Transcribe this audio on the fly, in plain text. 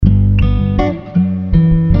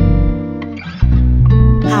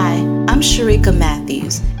Sharika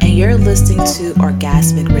Matthews, and you're listening to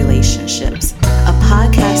Orgasmic Relationships, a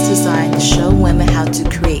podcast designed to show women how to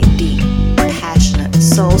create deep, passionate,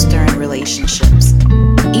 soul-stirring relationships.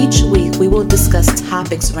 Each week, we will discuss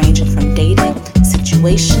topics ranging from dating,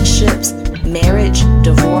 situationships, marriage,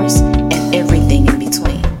 divorce, and everything in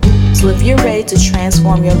between. So if you're ready to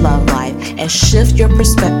transform your love life and shift your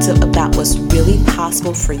perspective about what's really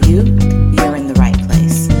possible for you, you're in the right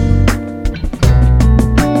place.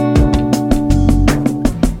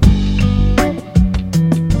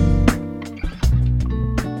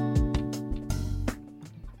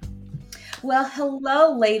 Well,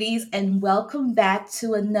 hello, ladies, and welcome back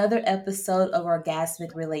to another episode of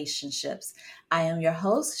Orgasmic Relationships. I am your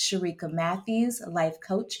host, Sharika Matthews, life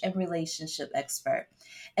coach and relationship expert.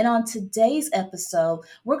 And on today's episode,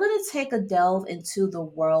 we're going to take a delve into the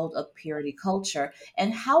world of purity culture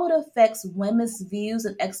and how it affects women's views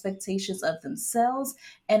and expectations of themselves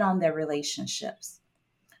and on their relationships.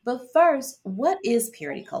 But first, what is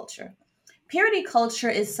purity culture? Purity culture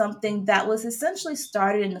is something that was essentially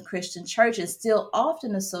started in the Christian church, is still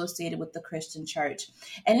often associated with the Christian church.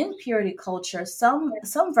 And in purity culture, some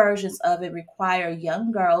versions of it require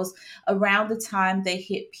young girls around the time they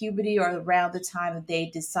hit puberty or around the time that they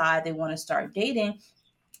decide they want to start dating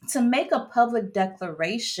to make a public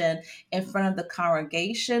declaration in front of the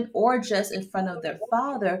congregation or just in front of their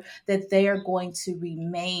father that they are going to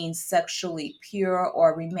remain sexually pure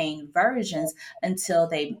or remain virgins until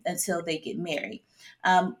they get married.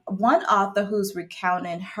 One author who's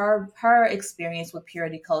recounting her experience with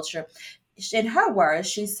purity culture, in her words,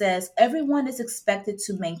 she says, everyone is expected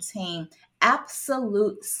to maintain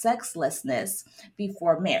absolute sexlessness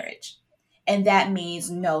before marriage. And that means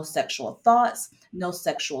no sexual thoughts, no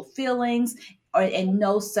sexual feelings, and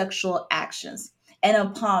no sexual actions. And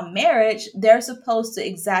upon marriage, they're supposed to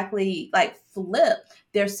exactly like flip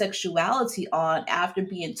their sexuality on after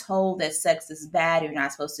being told that sex is bad, you're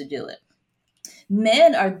not supposed to do it.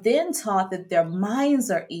 Men are then taught that their minds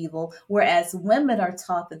are evil, whereas women are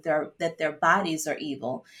taught that their bodies are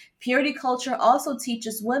evil. Purity culture also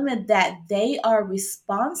teaches women that they are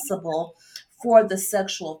responsible for the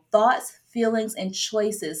sexual thoughts, feelings, and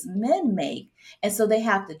choices men make. And so they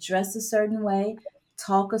have to dress a certain way,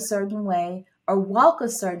 talk a certain way, or walk a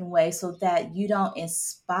certain way so that you don't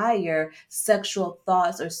inspire sexual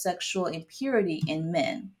thoughts or sexual impurity in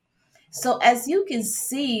men. So, as you can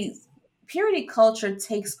see, purity culture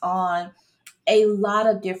takes on a lot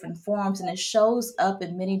of different forms and it shows up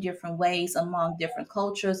in many different ways among different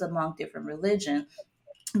cultures, among different religions.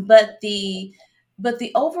 But the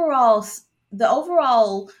overall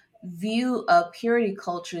view of purity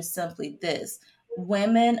culture is simply this.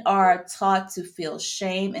 Women are taught to feel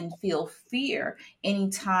shame and feel fear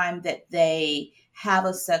anytime that they have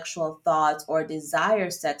a sexual thought or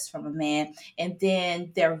desire sex from a man, and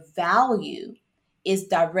then their value is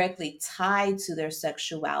directly tied to their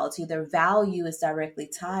sexuality. Their value is directly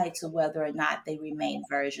tied to whether or not they remain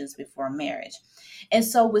virgins before marriage. And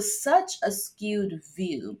so, with such a skewed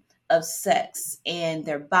view of sex and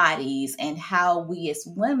their bodies and how we as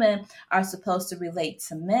women are supposed to relate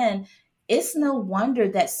to men, it's no wonder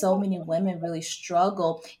that so many women really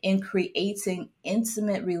struggle in creating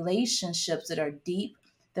intimate relationships that are deep,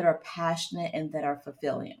 that are passionate, and that are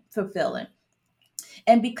fulfilling.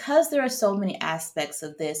 And because there are so many aspects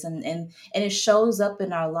of this and it shows up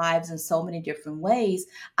in our lives in so many different ways,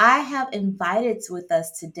 I have invited with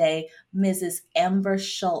us today Mrs. Amber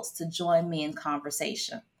Schultz to join me in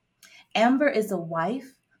conversation. Amber is a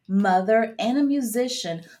wife, mother, and a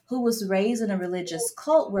musician who was raised in a religious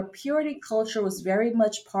cult where purity culture was very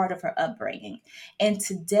much part of her upbringing. And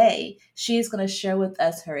today, she is going to share with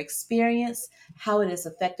us her experience, how it has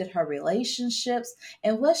affected her relationships,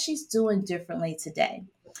 and what she's doing differently today.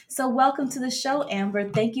 So, welcome to the show, Amber.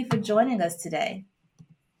 Thank you for joining us today.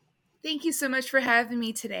 Thank you so much for having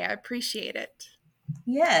me today. I appreciate it.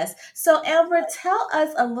 Yes. So, Amber, tell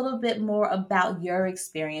us a little bit more about your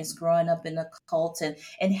experience growing up in a cult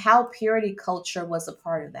and how purity culture was a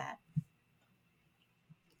part of that.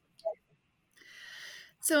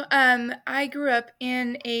 So, I grew up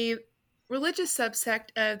in a religious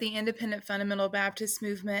subsect of the Independent Fundamental Baptist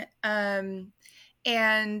movement. And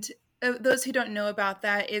those who don't know about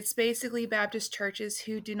that, it's basically Baptist churches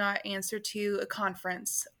who do not answer to a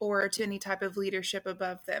conference or to any type of leadership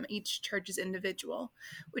above them. Each church is individual,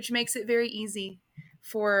 which makes it very easy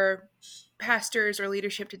for pastors or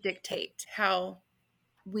leadership to dictate how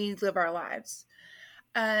we live our lives.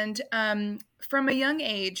 And from a young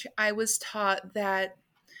age, I was taught that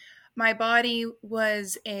my body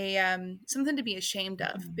was a something to be ashamed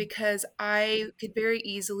of Mm. because I could very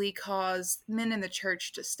easily cause men in the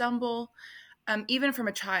church to stumble, even from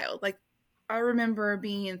a child. Like I remember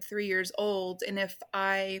being 3 years old, and if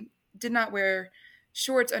I did not wear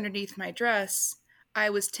shorts underneath my dress, I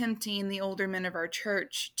was tempting the older men of our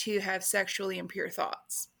church to have sexually impure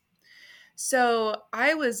thoughts. So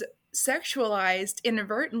I was sexualized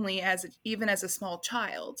inadvertently even as a small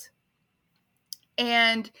child.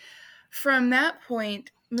 And from that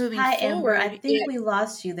point moving Hi, Amber. I forward, think we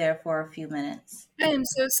lost you there for a few minutes. I am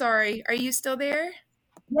so sorry. Are you still there?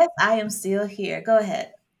 Yes, I am still here. Go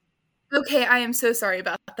ahead. Okay, I am so sorry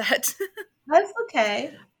about that. That's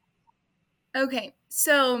okay. Okay,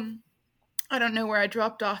 so I don't know where I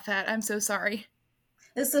dropped off at. I'm so sorry.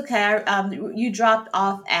 It's okay. You dropped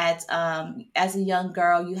off at as a young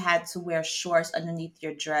girl, you had to wear shorts underneath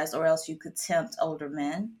your dress, or else you could tempt older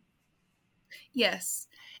men. Yes.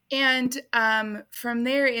 And from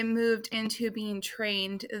there, it moved into being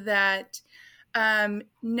trained that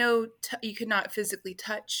no, you could not physically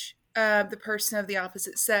touch the person of the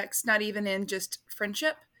opposite sex, not even in just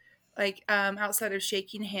friendship, like outside of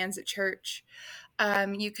shaking hands at church.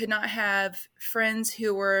 You could not have friends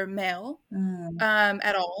who were male Mm,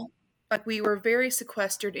 at all. Like we were very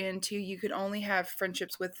sequestered into, you could only have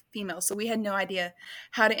friendships with females. So we had no idea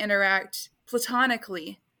how to interact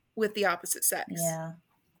platonically with the opposite sex. yeah.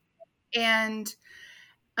 And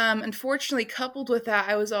unfortunately, coupled with that,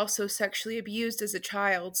 I was also sexually abused as a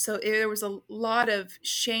child. So there was a lot of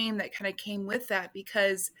shame that kind of came with that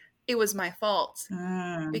because it was my fault.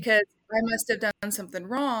 Mm, Because I must have done something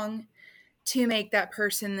wrong to make that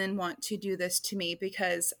person then want to do this to me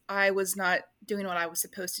because I was not doing what I was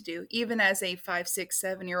supposed to do, even as a 5, 6,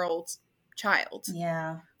 7 year old child.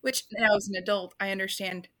 yeah. Which now as an adult, I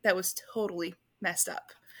understand that was totally messed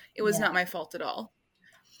up. It was not Yeah. my fault at all.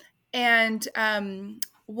 And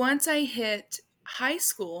once I hit high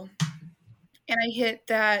school and I hit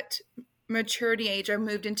that maturity age, I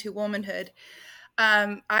moved into womanhood.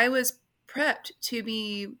 I was prepped to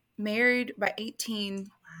be married by 18.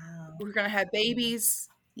 Wow. We were going to have babies.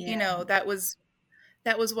 You Yeah. know, that was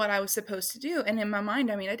what I was supposed to do. And in my mind,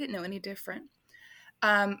 I mean, I didn't know any different.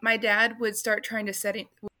 My dad would start trying to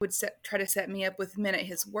try to set me up with men at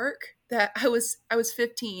his work. That I was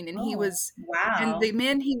 15, and Oh, the wow.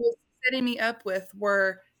 men he was setting me up with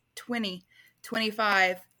were 20,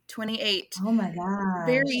 25, 28. Oh my gosh.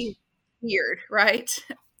 Very weird, right?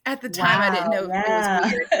 At the time, I didn't Wow. know it was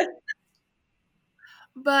Yeah. weird,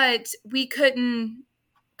 but we couldn't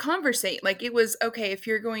conversate. Like it was okay if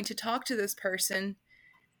you're going to talk to this person,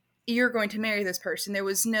 you're going to marry this person. There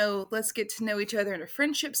was no let's get to know each other in a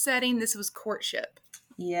friendship setting. This was courtship.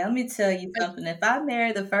 Yeah, let me tell you Like, something. If I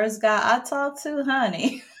marry the first guy I talk to,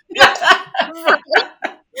 honey,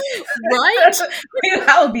 right?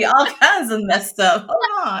 I would be all kinds of messed up.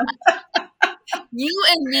 Hold on. You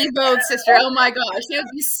and me both, sister. Oh my gosh, it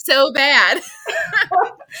would be so bad.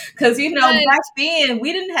 Because, But back then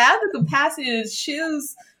we didn't have the capacity to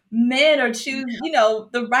choose men or choose,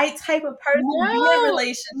 the right type of person to be in a no, no,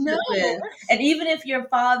 relationship with. And even if your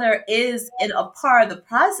father is in a part of the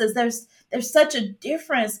process, there's such a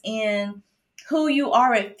difference in who you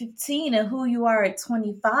are at 15 and who you are at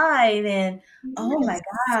 25. And oh my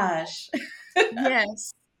yes, gosh.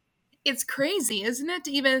 yes. It's crazy, isn't it,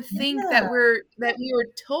 to even think Yeah, that we were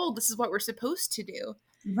told this is what we're supposed to do.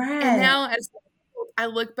 And right. now, as I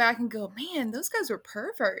look back and go, man, those guys were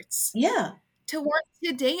perverts. Yeah, To want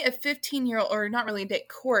to date a 15-year-old, or not really date,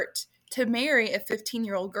 court, to marry a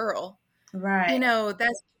 15-year-old girl, right.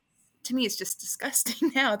 that's to me, it's just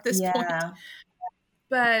disgusting now at this point. Yeah,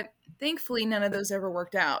 But thankfully, none of those ever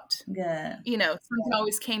worked out. good. Something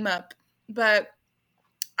always came up. But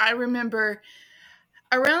I remember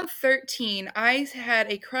around 13, I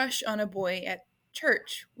had a crush on a boy at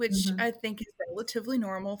church, which Hmm. I think is relatively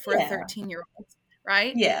normal for a Yeah, 13-year-old,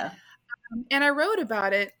 right? yeah. And I wrote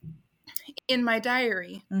about it in my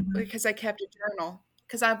diary Hmm. because I kept a journal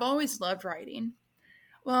because I've always loved writing.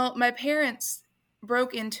 Well, my parents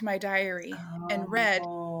broke into my diary and read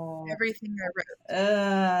Oh, everything I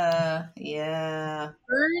wrote, yeah.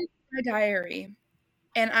 burned my diary,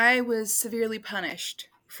 and I was severely punished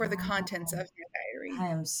for the contents Oh, of my diary,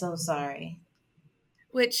 I am so sorry.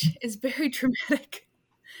 which is very traumatic.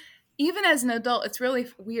 Even as an adult, it's really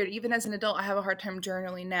weird. Even as an adult, I have a hard time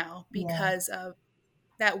journaling now Yeah, because of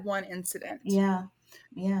that one incident. yeah,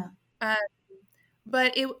 yeah. Uh,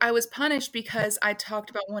 but I was punished because I talked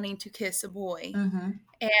about wanting to kiss a boy, Hmm.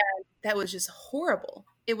 and that was just horrible.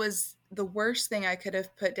 It was the worst thing I could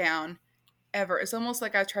have put down ever. It's almost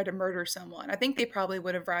like I tried to murder someone. I think they probably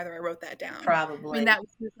would have rather I wrote that down. I mean, Probably. that was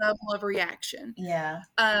his level of reaction. Yeah.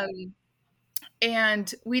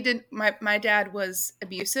 And we did. My dad was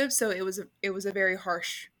abusive, so it was a very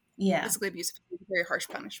harsh, Yeah. physically abusive, very harsh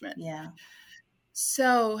punishment. Yeah.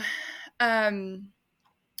 So,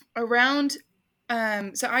 around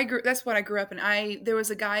so I grew that's what I grew up in. There was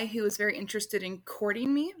a guy who was very interested in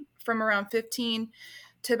courting me from around 15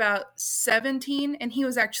 to about 17, and he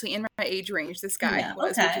was actually in my age range, this guy Yeah.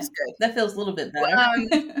 was, which Okay. was good. That feels a little bit better.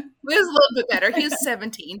 It was a little bit better. He was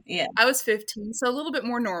 17. Yeah. I was 15, so a little bit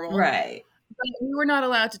more normal. Right. But we were not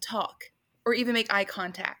allowed to talk or even make eye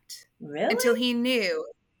contact until Really? he knew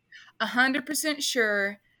 100%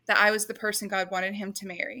 sure that I was the person God wanted him to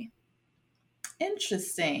marry.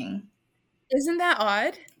 Interesting. Isn't that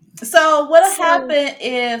odd? So what So, happened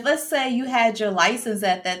if, let's say, you had your license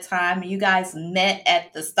at that time and you guys met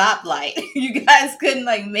at the stoplight? You guys couldn't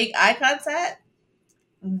like make eye contact?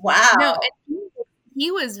 no, Wow. and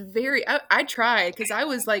he was very, I tried because I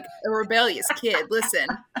was like a rebellious kid. Listen,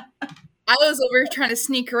 I was over here trying to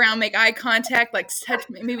sneak around, make eye contact, like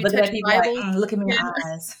maybe Looking touch at people like, Bibles. look at me in Yeah,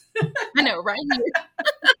 my eyes. I know, right?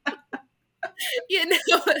 You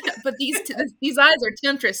know, but these eyes are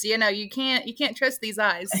temptress. You know, you can't trust these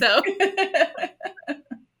eyes.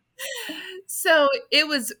 So he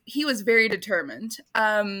was very determined.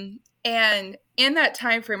 And in that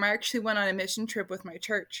time frame, I actually went on a mission trip with my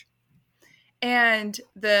church, and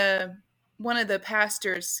the one of the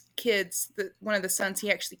pastor's kids, one of the sons,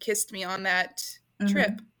 he actually kissed me on that Mm-hmm.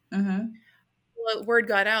 trip. Mm-hmm. Well, word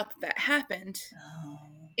got out that happened, Oh.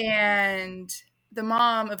 and the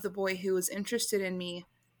mom of the boy who was interested in me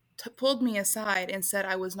pulled me aside and said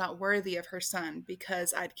I was not worthy of her son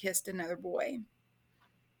because I'd kissed another boy.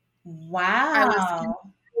 I was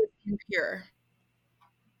Wow. impure.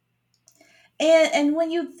 And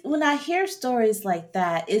when I hear stories like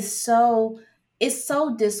that, it's so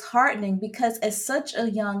disheartening because at such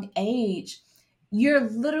a young age, you're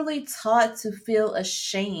literally taught to feel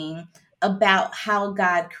ashamed about how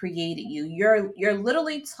God created you. You're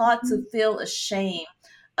literally taught to feel ashamed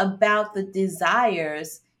about the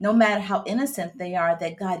desires, no matter how innocent they are,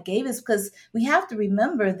 that God gave us. Because we have to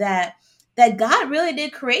remember that God really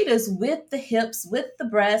did create us with the hips, with the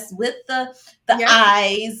breasts, with the Yep.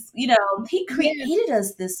 eyes. You know, He Yes. created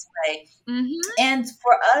us this way. Mm-hmm. And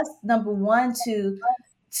for us, number one,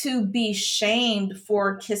 to be shamed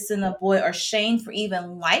for kissing a boy or shamed for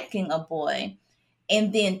even liking a boy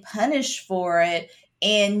and then punished for it.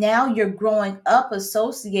 And now you're growing up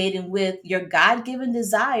associating with your God given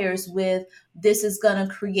desires with this is going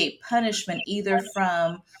to create punishment either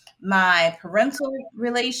from my parental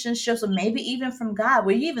relationships or maybe even from God.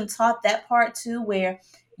 Were you even taught that part too, where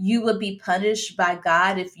you would be punished by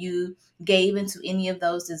God if you gave into any of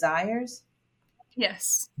those desires?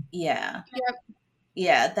 Yes. Yeah. Yep.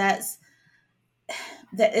 Yeah,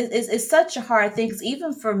 it's such a hard thing because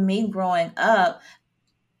even for me growing up,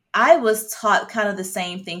 I was taught kind of the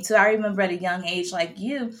same thing too. I remember at a young age, like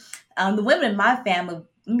you, the women in my family,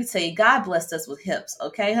 let me tell you, God blessed us with hips,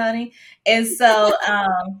 okay, honey? And so,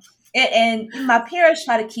 and my parents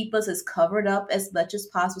try to keep us as covered up as much as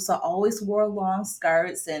possible. So I always wore long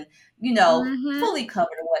skirts and, Mm-hmm. fully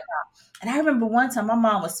covered and whatnot. And I remember one time my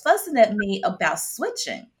mom was fussing at me about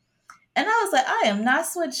switching. And I was like, I am not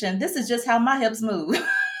switching. This is just how my hips move.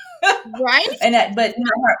 Right? But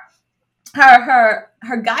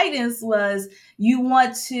her guidance was you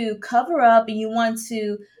want to cover up and you want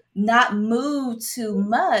to not move too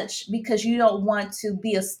much because you don't want to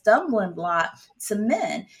be a stumbling block to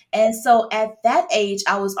men. And so at that age,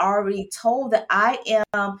 I was already told that I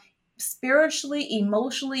am spiritually,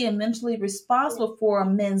 emotionally, and mentally responsible for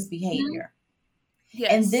men's Mhm. behavior.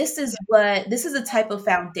 And Yes. this is a type of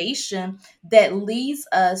foundation that leads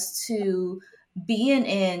us to being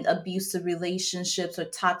in abusive relationships or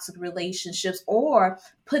toxic relationships or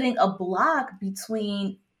putting a block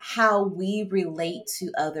between how we relate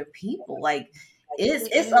to other people. Like It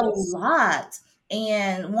it's a is. lot.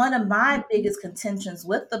 And one of my biggest contentions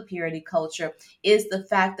with the purity culture is the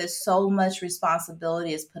fact that so much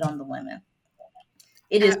responsibility is put on the women.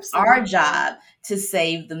 It is our Absolutely. job to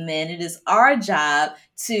save the men. It is our job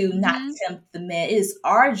to not Mm-hmm. tempt the men. It is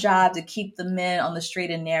our job to keep the men on the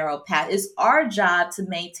straight and narrow path. It's our job to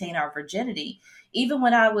maintain our virginity. Even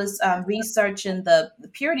when I was researching the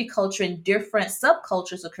purity culture in different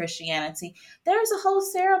subcultures of Christianity, there's a whole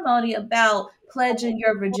ceremony about pledging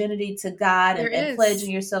your virginity to God There and is.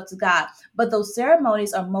 pledging yourself to God. But those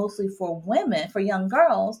ceremonies are mostly for women, for young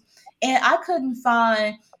girls. And I couldn't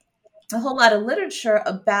find a whole lot of literature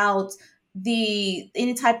about the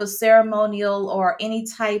any type of ceremonial or any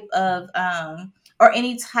type of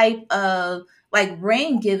like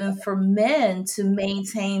ring given for men to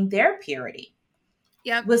maintain their purity.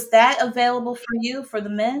 Yep. Was that available for you for the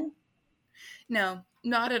men? No,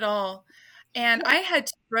 not at all. And I had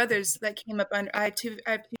two brothers that came up under. I have two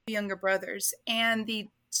younger brothers, and the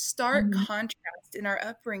stark Mhm. contrast in our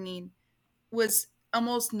upbringing was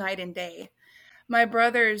almost night and day. My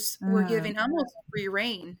brothers were Mm. given almost free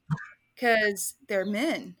reign because they're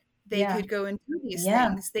men. They Yeah. could go and do these Yeah.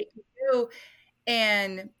 things. They could go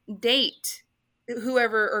and date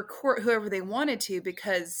whoever or court whoever they wanted to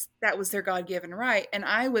because that was their God-given right. And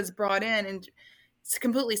I was brought in and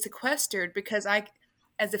completely sequestered because I,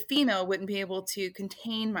 as a female, wouldn't be able to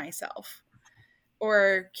contain myself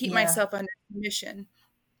or keep Yeah. myself under submission.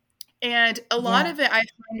 And a lot Yeah. of it I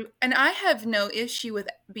find, and I have no issue with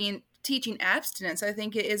being teaching abstinence. I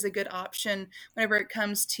think it is a good option whenever it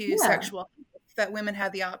comes to Yeah. sexual health, that women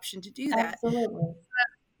have the option to do that. Absolutely.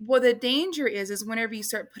 Well, the danger is whenever you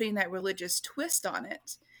start putting that religious twist on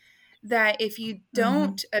it, that if you Hmm.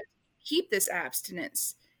 don't keep this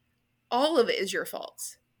abstinence, all of it is your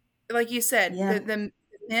fault. Like you said, Yeah. the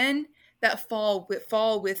men that fall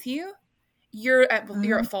with you, you're Hmm.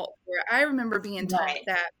 at fault for it. I remember being taught Right.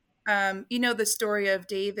 that, you know, the story of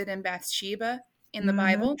David and Bathsheba in the Hmm.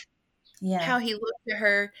 Bible, Yeah. how he looked at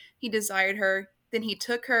her, he desired her, then he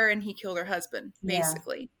took her and he killed her husband, Yeah.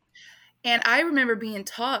 basically. And I remember being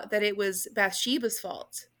taught that it was Bathsheba's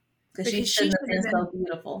fault Because she because she shouldn't have should been have been, so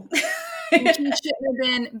beautiful. and she shouldn't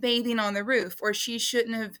have been bathing on the roof, or she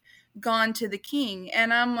shouldn't have gone to the king.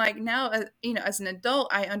 And I'm like, now, you know, as an adult,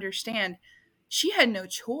 I understand she had no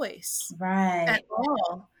choice at Right.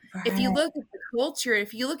 all. If you Right. look at the culture,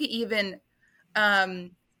 if you look at even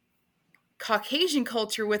um, Caucasian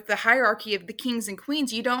culture with the hierarchy of the kings and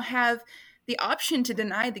queens, you don't have the option to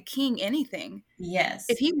deny the king anything. If Yes.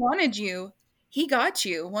 he wanted you, he got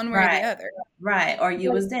you one way or the Right. other. Right. Or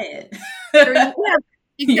you was dead. Or you, yeah,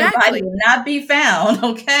 Your body exactly. will not be found.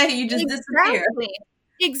 Okay. You just disappear. Exactly.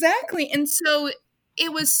 Exactly. And so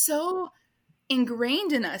it was so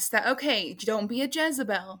ingrained in us that, okay, don't be a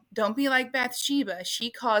Jezebel. Don't be like Bathsheba. She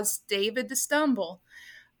caused David to stumble.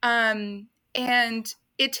 And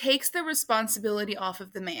it takes the responsibility off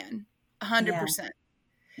of the man, Yeah. 100%.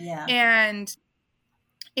 Yeah. And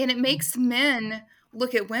it makes men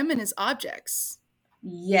look at women as objects.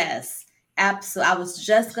 Yes, absolutely. I was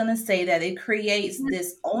just going to say that it creates Mhm.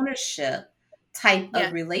 this ownership type of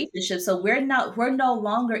Yeah. relationship. So we're no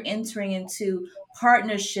longer entering into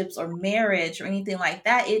partnerships or marriage or anything like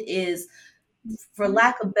that. It is, for Mhm.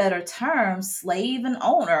 lack of better terms, slave and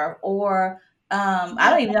owner, or I Yeah.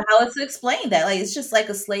 don't even know how to explain that. Like it's just like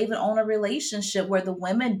a slave and owner relationship where the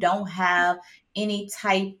women don't have any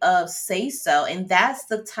type of say so, and that's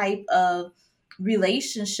the type of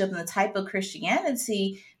relationship and the type of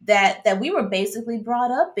Christianity that we were basically brought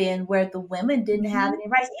up in, where the women didn't have Mhm. any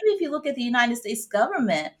rights. Even if you look at the United States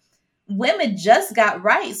government, women just got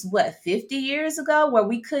rights what 50 years ago, where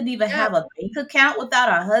we couldn't even Yeah. have a bank account without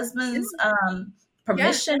our Yeah. husband's Yeah.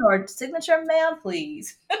 permission or signature. Ma'am,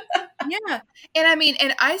 please. Yeah. And I mean,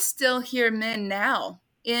 and I still hear men now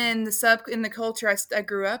in the culture I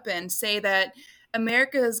grew up in say that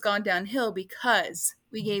America has gone downhill because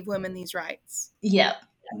we gave women these rights. Yep.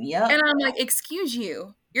 And Yep. I'm like, excuse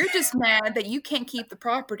you. You're just mad that you can't keep the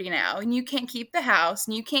property now, and you can't keep the house,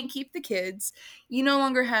 and you can't keep the kids. You no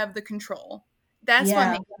longer have the control. That's what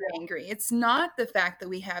Yeah. makes me angry. It's not the fact that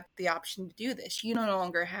we have the option to do this. You no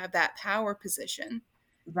longer have that power position.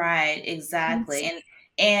 Right, It's- exactly.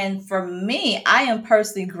 And for me, I am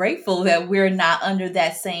personally grateful that we're not under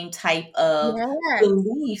that same type of Yes.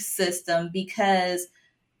 belief system, because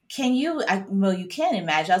well, you can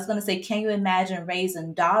imagine. I was going to say, can you imagine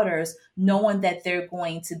raising daughters knowing that they're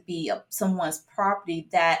going to be someone's property,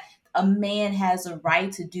 that a man has a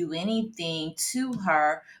right to do anything to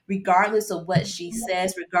her, regardless of what she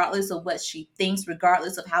says, regardless of what she thinks,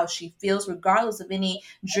 regardless of how she feels, regardless of any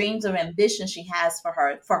dreams or ambitions she has for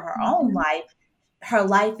her own Mhm. life. Her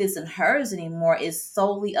life isn't hers anymore. It's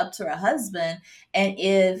solely up to her husband. And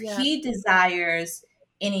if Yeah. he desires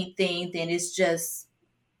anything, then it's just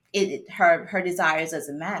her desires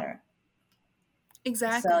doesn't matter. So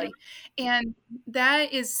Exactly. And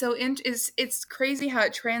that is so is it's crazy how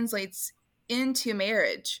it translates into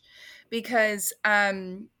marriage because I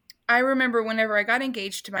remember whenever I got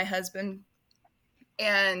engaged to my husband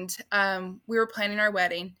and we were planning our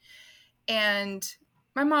wedding and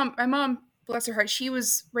my mom bless her heart, she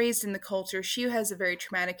was raised in the culture. She has a very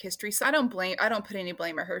traumatic history. So I don't put any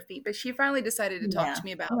blame at her feet, but she finally decided to talk yeah, to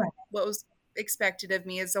me about right. what was expected of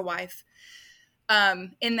me as a wife.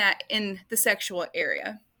 in the sexual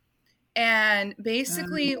area. And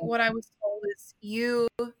basically, Mm, what I was told is you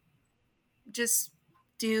just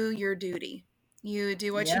do your duty. You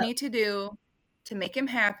do what you yep. need to do to make him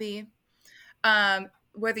happy.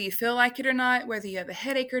 Whether you feel like it or not, whether you have a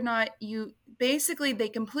headache or not, you basically, they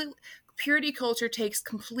completely, purity culture takes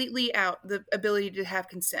completely out the ability to have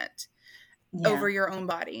consent over Yeah. your own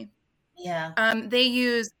body. Yeah. They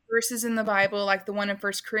use verses in the Bible, like the one in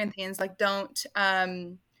First Corinthians, like don't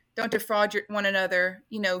defraud one another.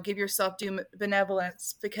 Give yourself due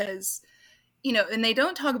benevolence, because and they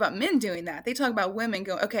don't talk about men doing that. They talk about women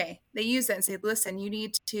going, okay. They use that and say, listen, you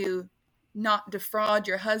need to not defraud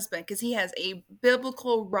your husband because he has a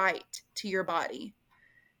biblical right to your body.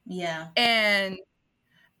 Yeah. And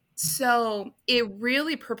so it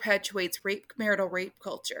really perpetuates marital rape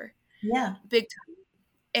culture, Yeah. big time.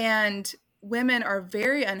 And women are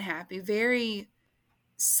very unhappy, very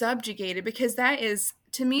subjugated, because that is,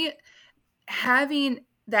 to me, having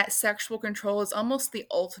that sexual control is almost the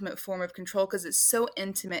ultimate form of control, because it's so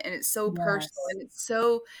intimate and it's so personal Yes. and it's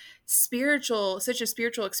so spiritual, such a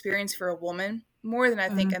spiritual experience for a woman, more than I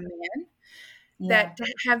think Mhm. a man, Yeah. that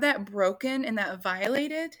to have that broken and that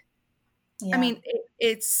violated. I Yeah. mean,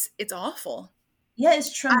 it's awful. Yeah.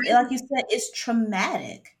 I, Like you said, it's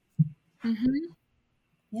traumatic. Mhm.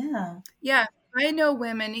 Yeah. Yeah, I know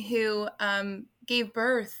women who gave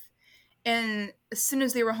birth, and as soon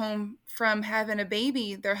as they were home from having a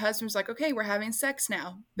baby, their husband's like, "Okay, we're having sex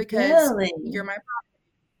now because you're Really? my."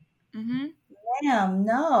 Hmm. Damn.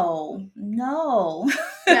 No. No.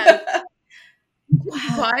 Yeah, which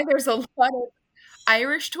is Wow. why there's a lot of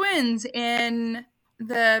Irish twins in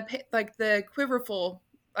like the quiverful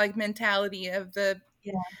like mentality Yeah. of the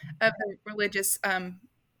religious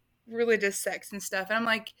sex and stuff. And I'm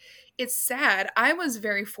like, it's sad. I was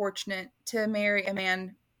very fortunate to marry a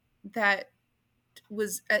man that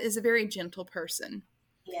was is a very gentle person.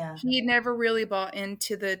 Yeah. He never really bought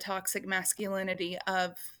into the toxic masculinity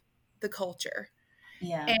of the culture.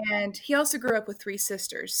 Yeah. And he also grew up with three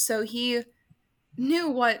sisters. So he knew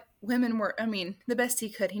what women were. I mean, the best he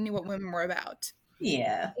could. He knew what women were about.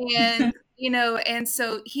 Yeah. And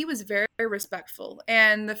so he was very, very respectful.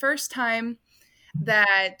 And the first time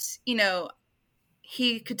that,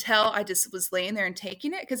 he could tell I just was laying there and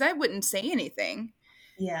taking it, because I wouldn't say anything.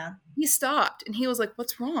 Yeah. He stopped and he was like,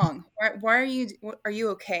 "What's wrong? Why are you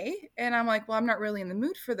okay?" And I'm like, "Well, I'm not really in the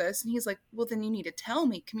mood for this." And he's like, "Well, then you need to tell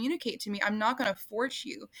me, communicate to me. I'm not going to force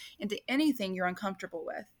you into anything you're uncomfortable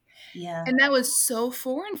with." Yeah. And that was so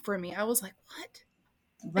foreign for me. I was like, "What?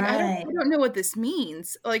 Like, Right. I don't know what this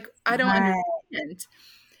means. Like, I don't Right. understand."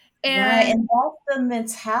 Right. And And that's the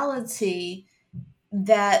mentality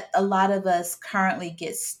that a lot of us currently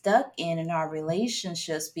get stuck in our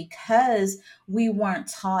relationships, because we weren't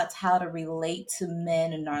taught how to relate to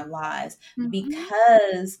men in our lives, Mhm.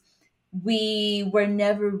 because we were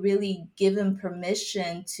never really given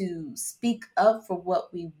permission to speak up for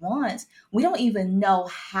what we want. We don't even know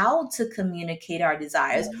how to communicate our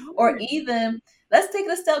desires, or Right. even, let's take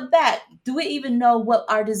it a step back, do we even know what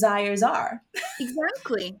our desires are?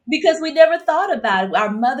 Exactly. Because we never thought about it. Our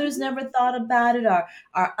mothers Mhm. never thought about it.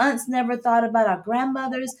 Our aunts never thought about it. Our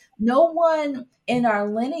grandmothers. No one in our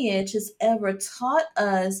lineage has ever taught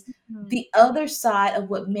us Mhm. the other side of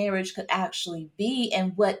what marriage could actually be,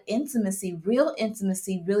 and what intimacy, real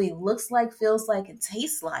intimacy, really looks like, feels like, and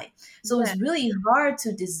tastes like. So Yeah. it's really hard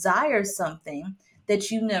to desire something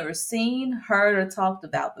that you've never seen, heard, or talked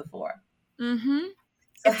about before. Mhm.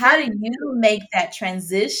 So It's how very do you make that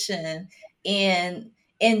transition in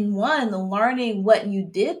one, learning what you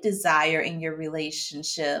did desire in your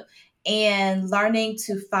relationship, and learning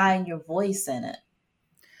to find your voice in it?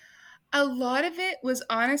 A lot of it was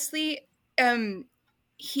honestly, um,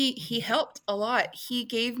 he helped a lot. He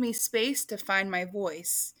gave me space to find my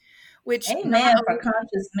voice, which not Amen a for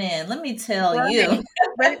conscious men. Let me tell you.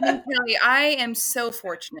 right. Let me tell you, I am so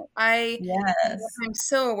fortunate. Yes. I'm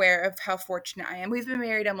so aware of how fortunate I am. We've been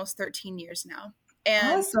married almost 13 years now,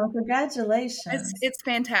 and Awesome. it's Congratulations. it's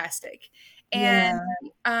fantastic. And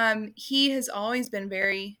Yeah. he has always been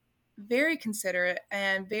very, very considerate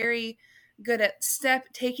and very good at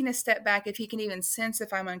taking a step back if he can even sense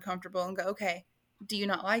if I'm uncomfortable and go, okay, do you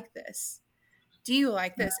not like this? Do you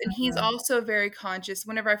like this? And he's Mhm. also very conscious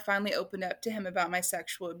whenever I finally opened up to him about my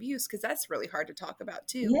sexual abuse, because that's really hard to talk about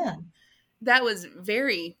too. Yeah. That was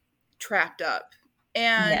very trapped up.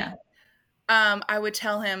 And Yeah. I would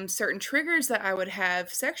tell him certain triggers that I would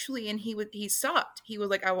have sexually, and he stopped. He was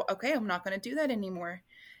like, "Okay, I'm not going to do that anymore."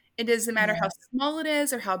 It doesn't matter how Yeah. small it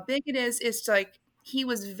is or how big it is. It's like he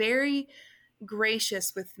was very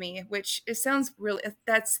gracious with me, which it sounds really,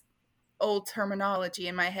 that's old terminology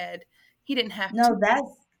in my head. He didn't have to. No, that's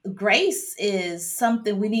grace is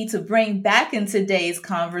something we need to bring back in today's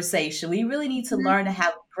conversation. We really need to Mhm. learn to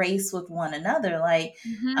have grace with one another. Like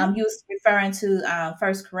Mhm. you was referring to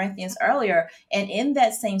First Corinthians earlier, and in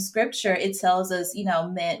that same scripture, it tells us,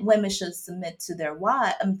 women should submit to their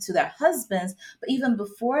to their husbands. But even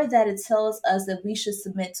before that, it tells us that we should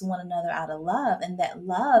submit to one another out of love, and that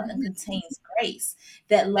love Mhm. contains grace.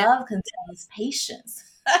 That Yeah. love contains patience.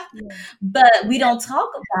 Yeah. But we don't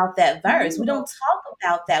talk about that verse. We No. don't talk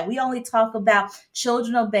about that. We only talk about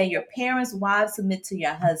children obey your parents, wives submit to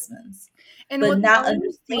your husbands, And but what not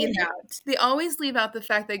understanding. they always leave out the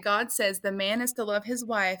fact that God says the man is to love his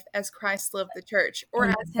wife as Christ loved the church or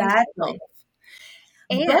as himself. Exactly.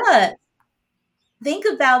 And But think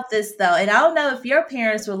about this though, and I don't know if your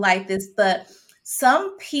parents were like this, but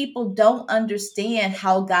some people don't understand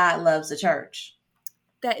how God loves the church.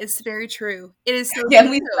 that is very true. It is so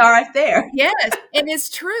Can we true. start there? Yes, and it's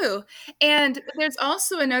true. And there's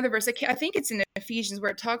also another verse, I think it's in Ephesians,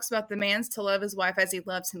 where it talks about the man's to love his wife as he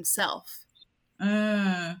loves himself.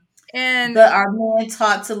 Mm. And But are men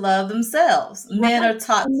taught to love themselves? Men right, are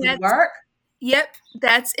taught and to that's work. yep,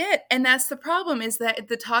 that's it. And that's the problem, is that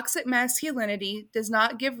the toxic masculinity does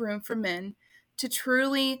not give room for men to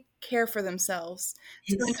truly care for themselves.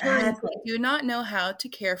 So in turn, Exactly. they do not know how to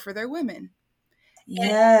care for their women. And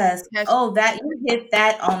Yes. that's Oh, that you hit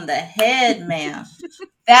that on the head, ma'am.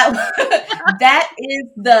 That that is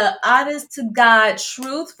the honest to God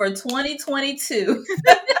truth for 2022.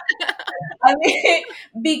 I mean,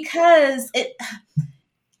 because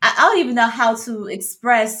I don't even know how to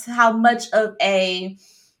express how much of a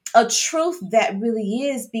truth that really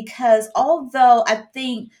is, because although I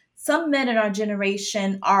think some men in our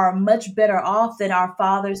generation are much better off than our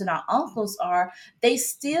fathers and our uncles are, they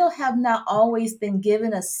still have not always been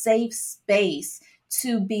given a safe space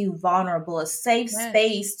to be vulnerable, a safe yes,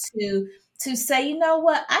 space to say, you know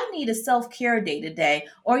what, I need a self-care day today,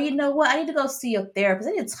 or you know what, I need to go see a therapist,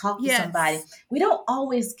 I need to talk to somebody. yes, We don't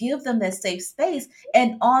always give them that safe space.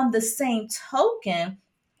 And on the same token,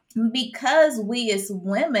 because we as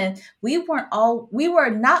women, we were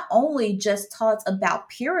not only just taught about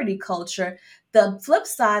purity culture. The flip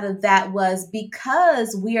side of that was,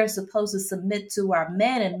 because we are supposed to submit to our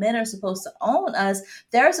men and men are supposed to own us,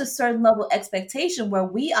 there's a certain level of expectation where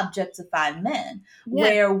we objectify men, yes,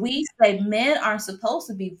 where we say men aren't supposed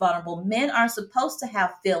to be vulnerable, men aren't supposed to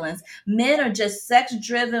have feelings, men are just sex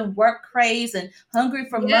driven, work crazed, and hungry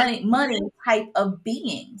for yes, money type of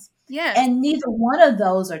beings. yes. And neither one of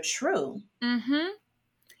those are true. Mm-hmm.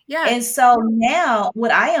 Yes. And so now,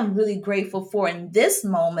 what I am really grateful for in this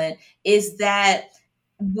moment is that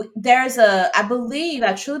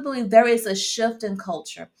I truly believe there is a shift in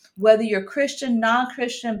culture. Whether you're Christian, non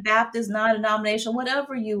Christian, Baptist, non denomination,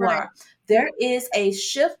 whatever you Right. are, there is a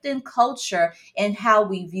shift in culture in how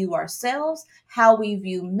we view ourselves, how we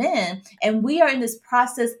view men. And we are in this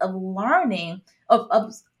process of learning,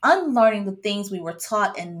 of unlearning the things we were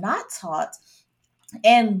taught and not taught,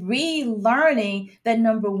 and relearning that,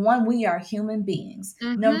 number one, we are human beings.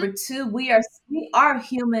 Mm-hmm. Number two, we are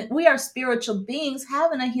human, we are spiritual beings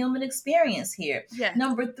having a human experience here. Yes.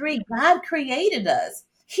 Number three, God created us.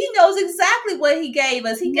 He knows exactly what he gave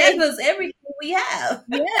us. He Yes. gave us everything we have.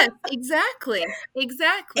 Yes. Exactly.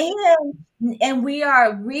 Exactly. And we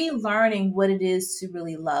are relearning what it is to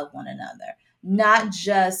really love one another, not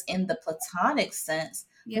just in the platonic sense,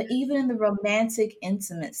 Yeah. but even in the romantic,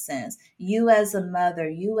 intimate sense. You as a mother,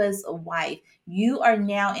 you as a wife, you are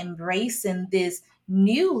now embracing this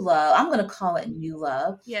new love. I'm going to call it new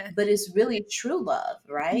love, Yes. but it's really true love,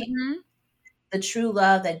 right? Mm-hmm. The true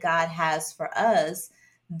love that God has for us,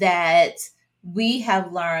 that we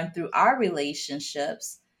have learned through our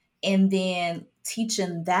relationships, and then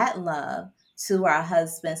teaching that love to our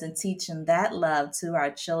husbands, and teaching that love to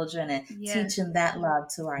our children, and Yes. teaching that love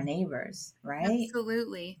to our neighbors, right?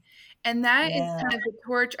 Absolutely. And that is Yeah. kind of the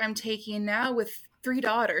torch I'm taking now with 3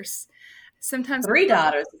 daughters. Sometimes I Three feel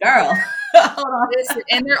daughters, girl. Hold on. listen,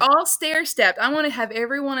 and they're all stair stepped. I want to have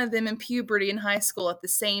every one of them in puberty in high school at the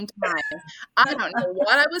same time. I don't know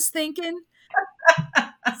what I was thinking.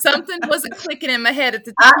 Something wasn't clicking in my head at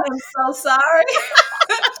the I time. am so sorry.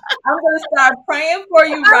 I'm going to start praying for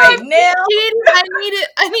you I right now. appreciate it. I need it.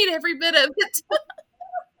 I need every bit of it.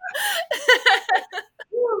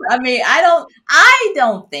 I mean, I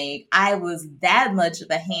don't think I was that much of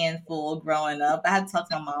a handful growing up. I had to talk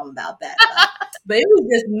to my mom about that though. But it was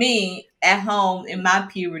just me at home in my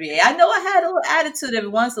puberty. I know I had a little attitude every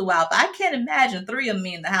once in a while, but I can't imagine three of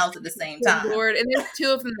me in the house at the same Good time. Lord. And there's 2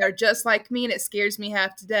 of them that are just like me, and it scares me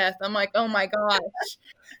half to death. I'm like, oh my gosh,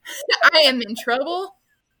 I am in trouble.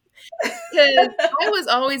 Because I was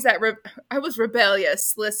always I was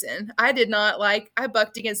rebellious. Listen, I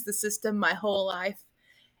bucked against the system my whole life.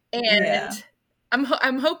 And Yeah. I'm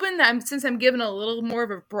hoping that since I'm given a little more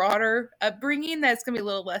of a broader upbringing, that's going to be a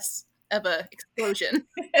little less of a explosion.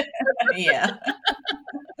 Yeah.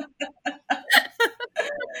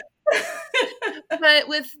 But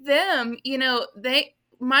with them,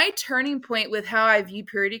 my turning point with how I view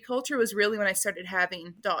purity culture was really when I started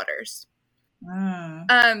having daughters. Mm.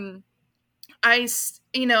 Um, I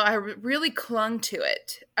really clung to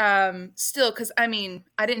it. Still, because I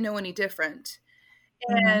didn't know any different.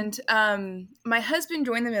 Mm-hmm. And my husband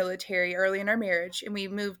joined the military early in our marriage, and we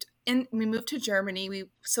moved in. We moved to Germany.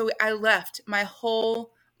 So I left my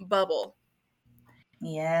whole bubble,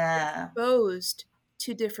 Yeah. exposed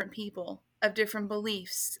to different people of different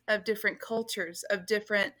beliefs, of different cultures, of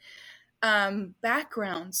different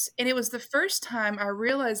backgrounds, and it was the first time I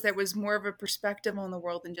realized there was more of a perspective on the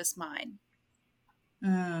world than just mine.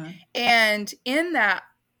 Mm. And in that,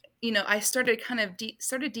 I started kind of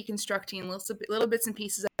started deconstructing little bits and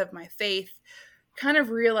pieces of my faith, kind of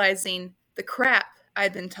realizing the crap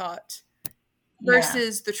I'd been taught Yeah.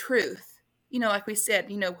 versus the truth. Like we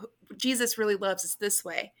said, Jesus really loves us this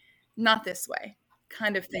way, not this way,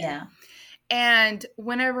 kind of thing. Yeah. And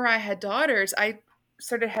whenever I had daughters, we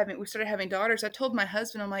started having daughters. I told my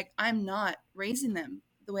husband, I'm like, I'm not raising them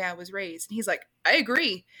the way I was raised. And he's like, I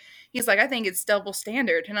agree. He's like, I think it's double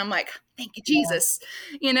standard. And I'm like, thank you, Jesus.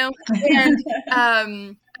 And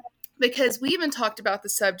because we even talked about the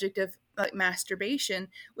subject of like masturbation,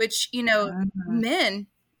 which, Mhm. men,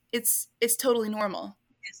 it's totally normal.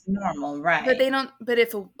 It's normal, But right? they don't, but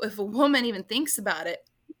if a woman even thinks about it,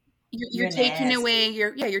 you're You're taking away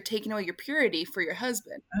nasty. you're taking away your purity for your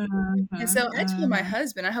husband. Mhm. And so I told my Mhm.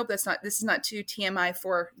 husband, I hope this is not too TMI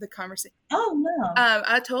for the conversation. Oh no.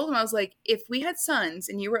 I told him, I was like, if we had sons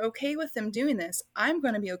and you were okay with them doing this, I'm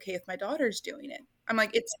going to be okay with my daughters doing it. I'm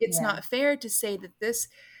like, it's Yeah. not fair to say that this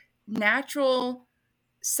natural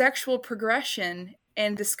sexual progression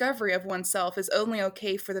and discovery of oneself is only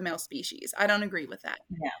okay for the male species. I don't agree with that.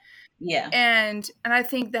 Yeah. Yeah. And I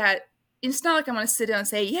think that it's not like I'm going to sit down and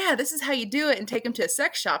say, yeah, this is how you do it and take them to a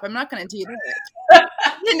sex shop. I'm not going to do that.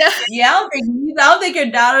 You know, Yeah, I don't think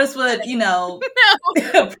your daughters would, no,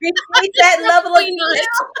 appreciate that level of definitely not. detail.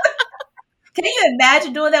 Can you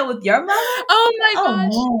imagine doing that with your mother? Oh my Oh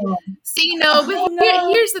gosh. no. See, no, but Oh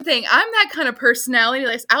no. here's the thing. I'm that kind of personality.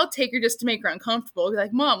 Like, I'll take her just to make her uncomfortable. Be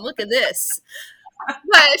like, Mom, look at this. But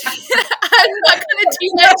I'm not going to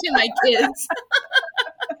do that to my kids.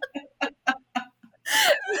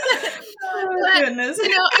 Oh But, goodness.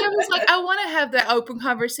 I was like, I want to have that open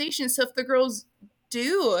conversation. So if the girls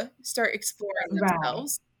do start exploring Right.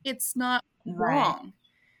 themselves, it's not Right. wrong.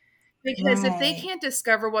 Because if they Right. can't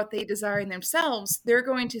discover what they desire in themselves, they're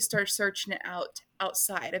going to start searching it out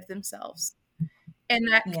outside of themselves. And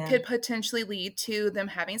that Yeah. could potentially lead to them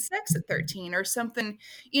having sex at 13 or something.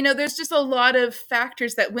 There's just a lot of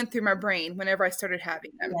factors that went through my brain whenever I started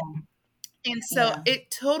having them. Yeah. And so Yeah. it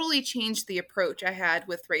totally changed the approach I had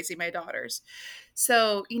with raising my daughters.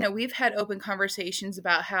 So, we've had open conversations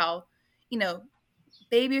about how, you know,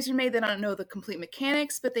 babies are made. They don't know the complete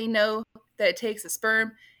mechanics, but they know that it takes a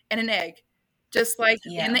sperm and an egg. Just like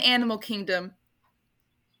in Yeah. the animal kingdom,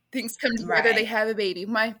 things come together, they Right. have a baby.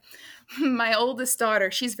 My oldest daughter,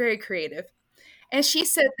 she's very creative. And she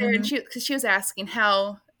sat there and Hmm. because she was asking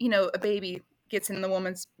how, a baby gets in the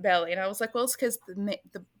woman's belly. And I was like, well, it's because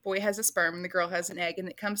the boy has a sperm and the girl has an egg and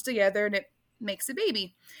it comes together and it makes a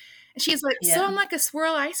baby. And she's like, so Yeah. I'm like a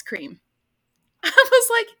swirl ice cream. I was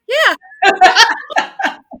like, yeah,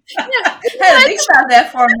 yeah, I pretty had to think much. about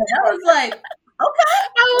that for a minute. I was like, okay,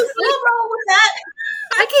 I was what's like, wrong with that?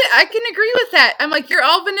 I can agree with that. I'm like, you're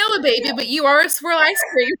all vanilla, baby, but you are a swirl ice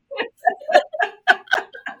cream.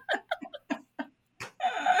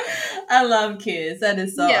 I love kids. That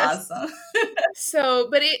is so Yes. awesome. So,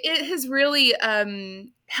 but it has really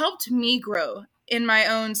helped me grow in my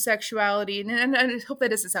own sexuality. And I hope that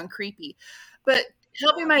doesn't sound creepy, but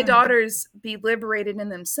helping my Mm. daughters be liberated in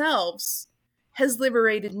themselves has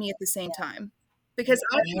liberated me at the same time because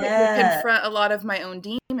I had to Yeah. confront a lot of my own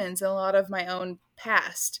demons and a lot of my own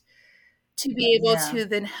past to be able Yeah. to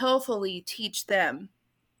then healthily teach them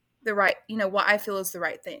the right, what I feel is the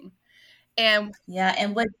right thing. And Yeah,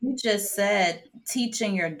 and what you just said,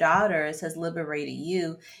 teaching your daughters has liberated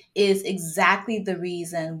you, is exactly the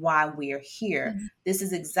reason why we're here. Mhm, This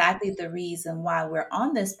is exactly the reason why we're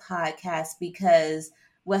on this podcast because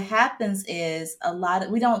what happens is a lot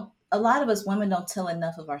of us women don't tell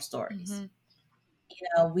enough of our stories. mhm,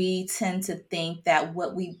 We tend to think that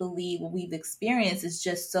what we believe, what we've experienced is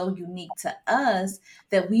just so unique to us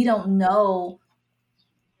that we don't know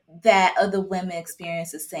that other women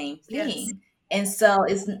experience the same Yes. thing. And so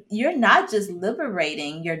you're not just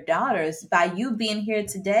liberating your daughters by you being here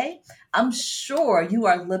today. I'm sure you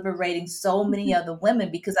are liberating so many other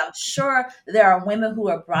women, because I'm sure there are women who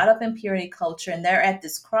are brought up in purity culture and they're at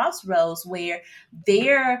this crossroads where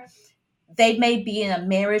they're they may be in a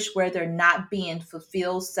marriage where they're not being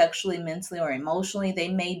fulfilled sexually, mentally, or emotionally. They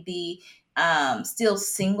may be still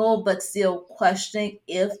single, but still questioning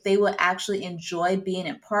if they will actually enjoy being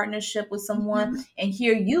in partnership with someone. Mhm. And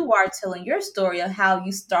here you are telling your story of how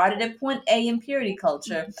you started at point A in purity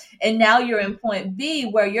culture, and now you're in point B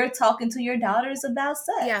where you're talking to your daughters about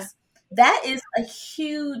Yeah. sex. That is a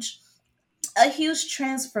huge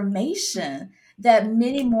transformation that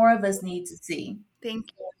many more of us need to see.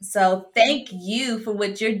 Thank you. So thank you for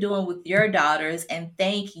what you're doing with your daughters, and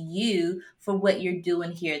thank you for what you're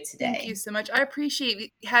doing here Thank you today. so much. I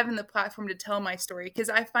appreciate having the platform to tell my story because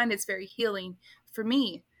I find it's very healing for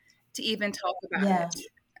me to even talk about Yeah, it.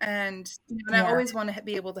 And I yeah, always want to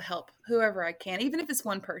be able to help whoever I can, even if it's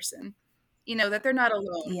one person, that they're not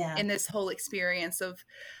alone yeah, in this whole experience of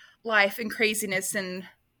life and craziness and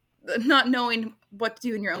not knowing what to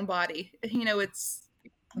do in your own body. It's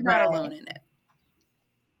you're not alone right, in it.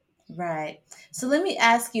 right. So let me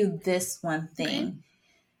ask you this one Okay. thing.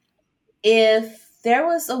 If there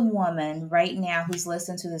was a woman right now who's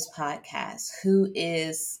listening to this podcast who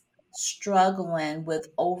is struggling with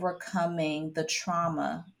overcoming the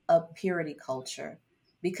trauma of purity culture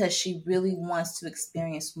because she really wants to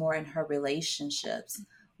experience more in her relationships,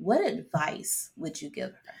 what advice would you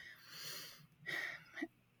give her?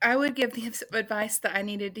 I would give the advice that I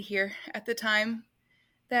needed to hear at the time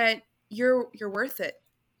that you're worth it.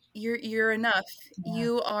 You're enough. Yeah,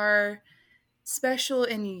 You are special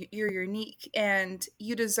and you're unique and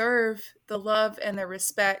you deserve the love and the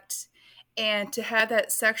respect and to have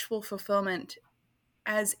that sexual fulfillment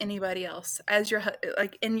as anybody else as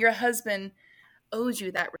and your husband owes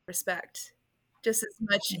you that respect just as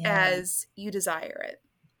much yeah, as you desire it,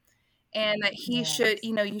 and that he should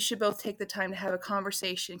yes, you should both take the time to have a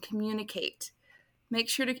conversation, communicate, make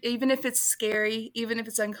sure to, even if it's scary, even if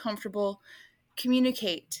it's uncomfortable,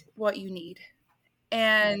 communicate what you need.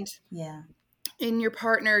 And yeah, in your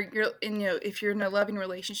partner, if you're in a loving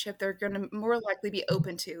relationship, they're going to more likely be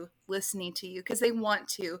open to listening to you because they want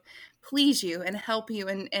to please you and help you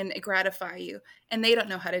and gratify you, and they don't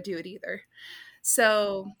know how to do it either.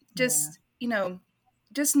 So yeah,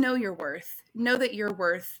 just know your worth, know that you're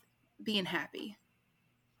worth being happy.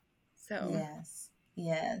 So yes,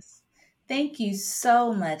 yes. Thank you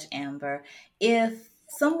so much, Amber. If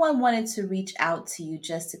someone wanted to reach out to you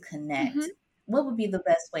just to mhm. connect, what would be the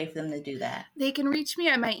best way for them to do that? They can reach me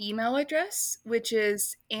at my email address, which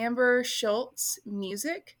is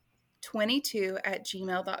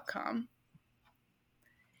amberschultzmusic22@gmail.com.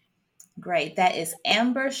 Great. That is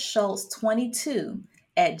Amber Schultz 22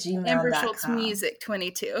 at Amber gmail.com. Schultz Music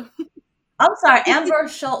 22. I'm sorry, Amber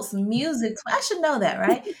Schultz Music. I should know that,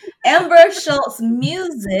 right? Amber Schultz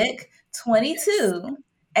Music Yes. 22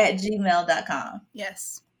 at gmail.com.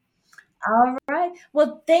 Yes. All right.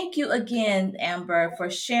 Well, thank you again, Amber, for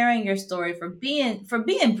sharing your story, for being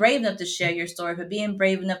brave enough to share your story, for being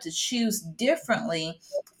brave enough to choose differently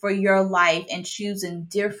for your life and choosing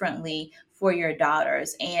differently for your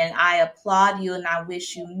daughters. And I applaud you and I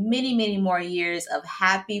wish you many, many more years of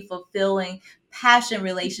happy, fulfilling, passionate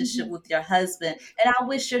relationship with your husband. And I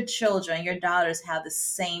wish your children, your daughters have the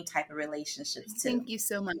same type of relationships too. Thank you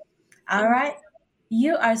so much. All right.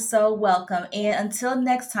 You are so welcome. And until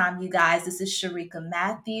next time, you guys, this is Sharika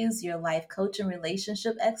Matthews, your life coach and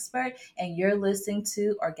relationship expert, and you're listening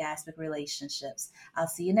to Orgasmic Relationships. I'll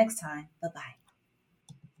see you next time. Bye bye.